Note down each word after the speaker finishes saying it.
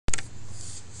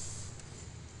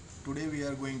Today we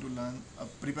are going to learn a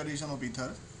preparation of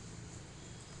ether.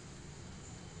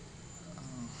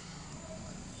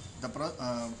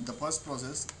 The first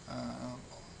process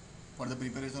for the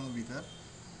preparation of ether,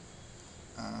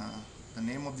 uh, the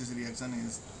name of this reaction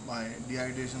is by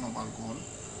dehydration of alcohol.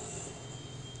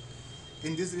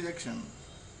 In this reaction,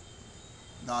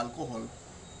 the alcohol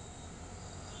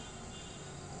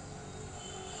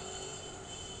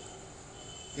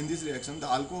the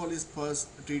alcohol is first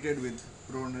treated with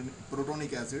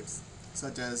protonic acids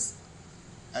such as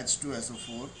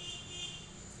H2SO4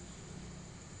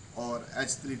 or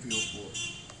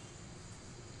H3PO4.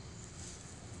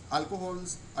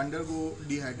 Alcohols undergo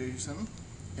dehydration.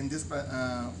 In this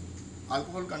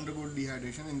alcohol undergo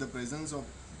dehydration in the presence of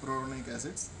protonic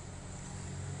acids.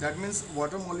 That means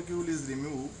water molecule is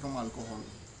removed from alcohol.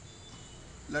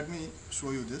 Let me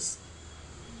show you this.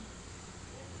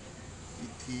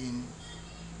 Ethene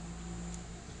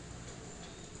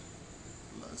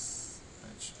plus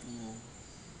H2O.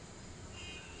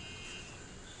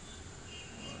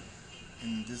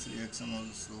 In this reaction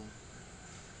also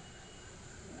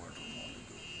water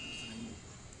molecule is removed.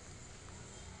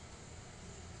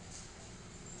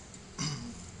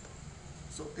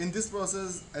 So in this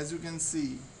process, as you can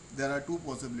see, there are two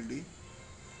possibilities: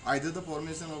 either the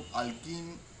formation of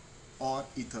alkene or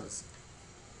ethers.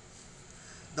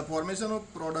 The formation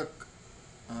of product,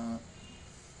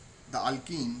 the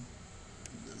alkene,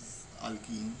 this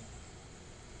alkene,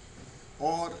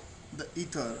 or the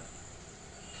ether,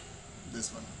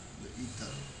 this one, the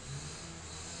ether,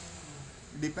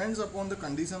 depends upon the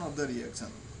condition of the reaction.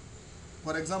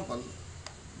 For example,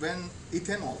 when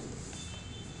ethanol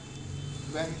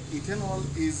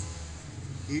is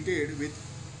heated with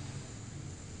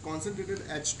concentrated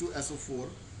H2SO4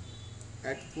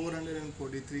 at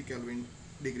 443 Kelvin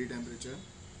degree temperature,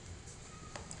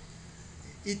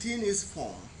 ethene is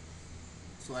formed.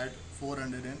 So at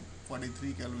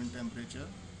 443 Kelvin temperature,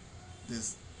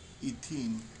 this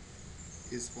ethene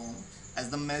is formed as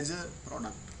the major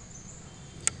product.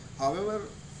 However,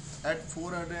 at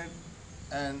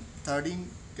 413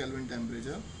 Kelvin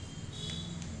temperature,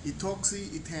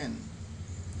 ethoxyethane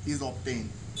is obtained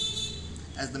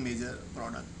as the major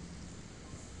product.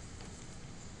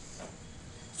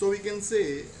 So we can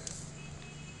say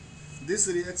this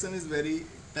reaction is very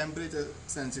temperature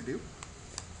sensitive.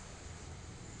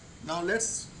 Now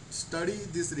let's study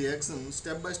this reaction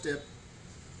step by step.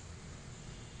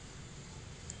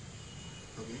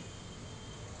 Okay.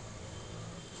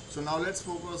 So now let's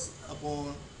focus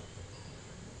upon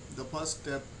the first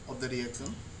step of the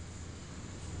reaction.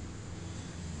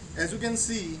 As you can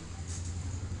see,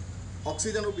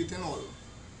 oxygen of ethanol,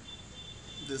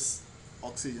 this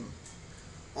oxygen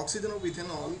of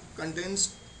ethanol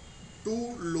contains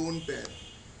two lone pair,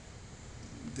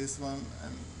 this one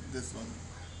and this one,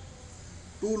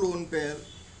 two lone pair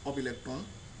of electron.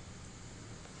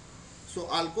 So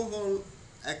alcohol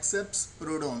accepts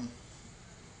proton,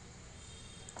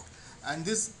 and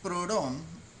this proton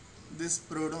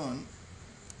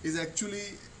is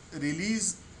actually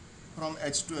released from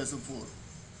H2SO4.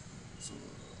 So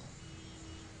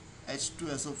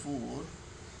H2SO4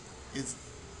 is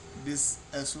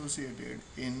dissociated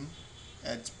in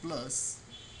H plus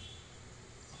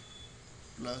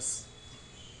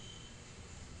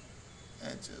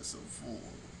HSO4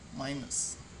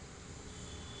 minus.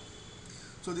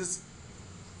 So this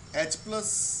H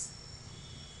plus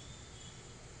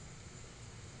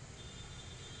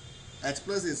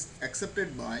is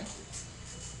accepted by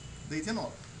the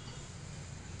ethanol,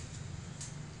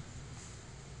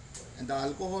 and the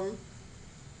alcohol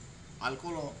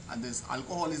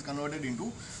is converted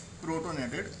into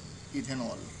protonated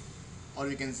ethanol, or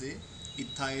we can say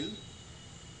ethyl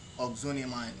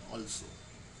oxoniamine also.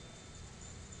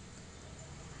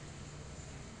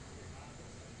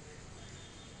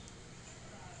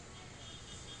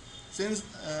 Since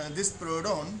this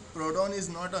proton is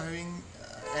not having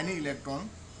any electron,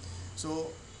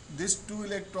 so these two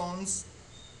electrons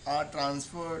are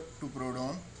transferred to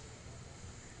proton,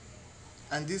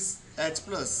 and this H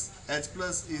plus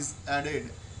is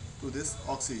added to this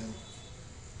oxygen.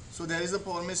 So there is a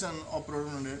formation of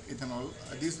protonated ethanol.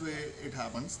 This way it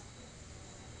happens.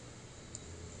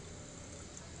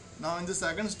 Now in the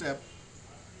second step,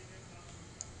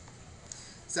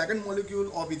 second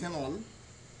molecule of ethanol,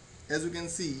 as you can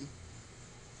see,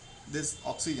 this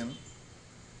oxygen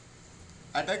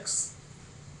attacks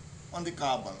on the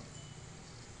carbon.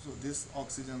 So this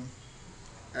oxygen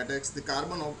attacks the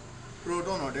carbon of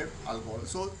protonated alcohol.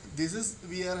 So this is,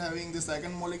 we are having the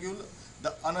second molecule,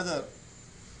 the another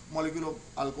molecule of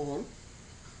alcohol,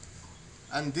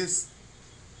 and this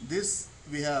this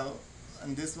we have,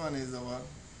 and this one is our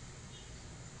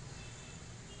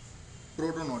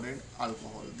protonated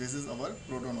alcohol. This is our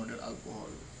protonated alcohol.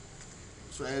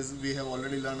 So as we have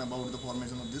already learned about the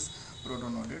formation of this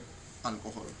protonated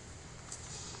alcohol.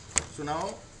 So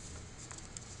now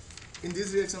in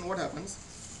this reaction what happens?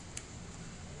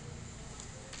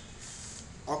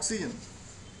 Oxygen,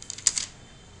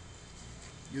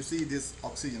 you see this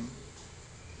oxygen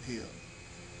here,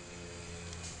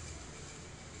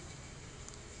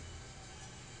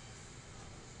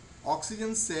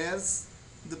 oxygen shares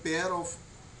the pair of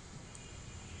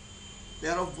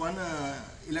one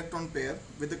electron pair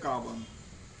with the carbon.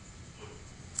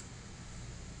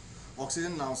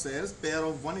 Oxygen now shares pair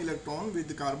of one electron with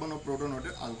the carbon of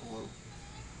protonated alcohol.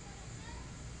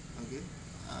 Okay,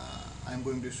 I am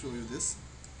going to show you this.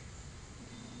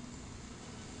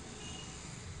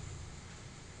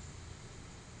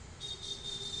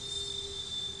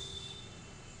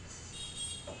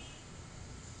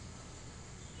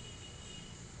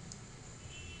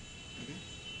 Okay.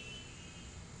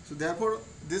 So therefore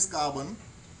this carbon,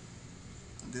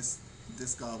 this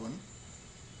carbon,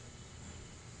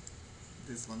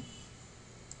 this one,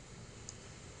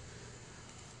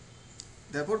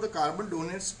 therefore the carbon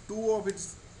donates two of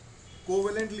its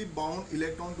covalently bound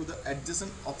electron to the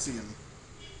adjacent oxygen.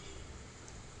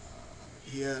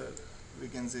 Here we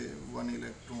can say one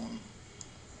electron,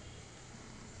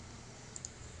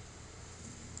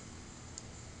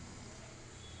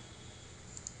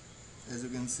 as you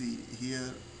can see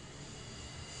here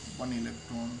one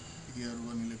electron, here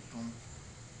one electron.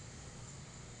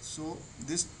 So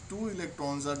these two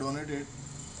electrons are donated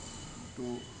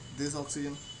to this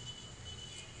oxygen.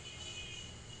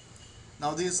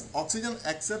 Now this oxygen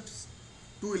accepts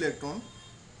two electron,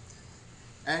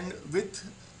 and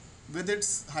with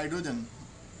its hydrogen,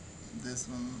 this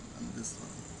one and this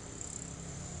one,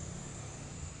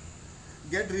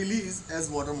 get released as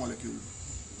water molecule.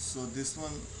 So this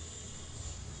one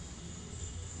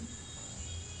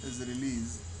is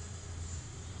released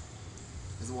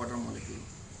as a water molecule.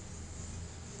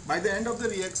 By the end of the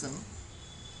reaction,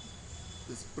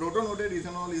 this protonated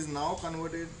ethanol is now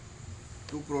converted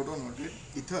to protonated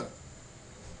ether.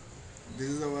 This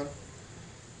is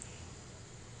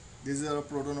our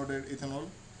protonated ethanol,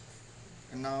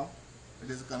 and now it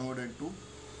is converted to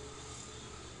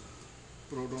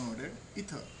protonated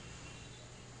ether.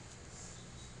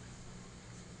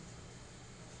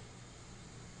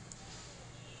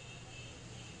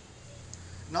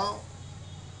 Now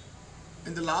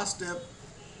in the last step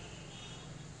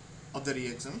of the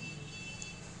reaction,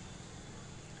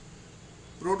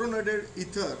 protonated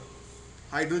ether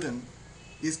hydrogen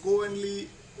is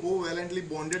covalently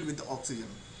bonded with the oxygen.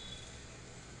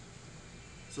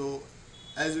 So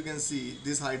as you can see,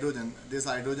 this hydrogen, this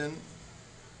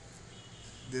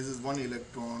is one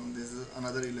electron, this is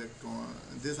another electron.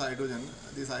 This hydrogen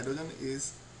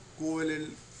is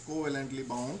covalently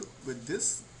bound with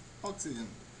this oxygen.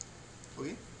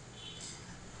 Okay.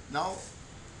 Now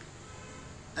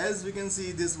as we can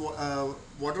see, this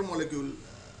water molecule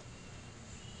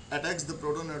attacks the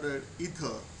protonated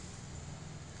ether.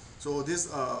 So this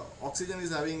oxygen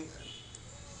is having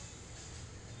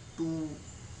two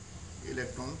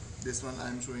electron, this one I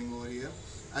am showing over here,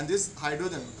 and this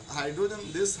hydrogen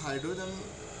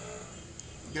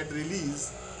get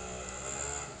released,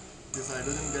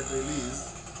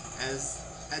 as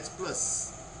H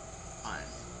plus ion,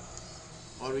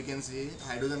 or we can say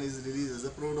hydrogen is released as a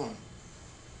proton.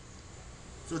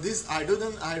 So this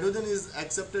hydrogen is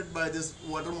accepted by this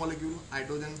water molecule.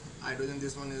 Hydrogen,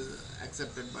 this one is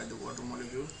accepted by the water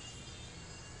molecule,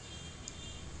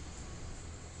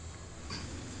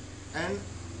 and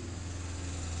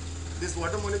this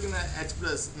water molecule H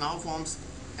plus now forms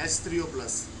H3O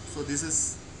plus. So this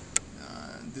is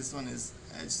this one is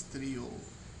H3O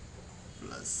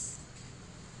plus,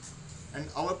 and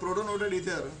our protonated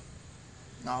ether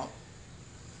now.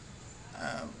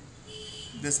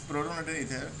 This protonated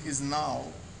ether is now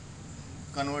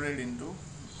converted into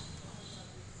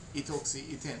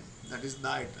ethoxyethane, that is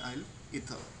diethyl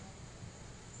ether.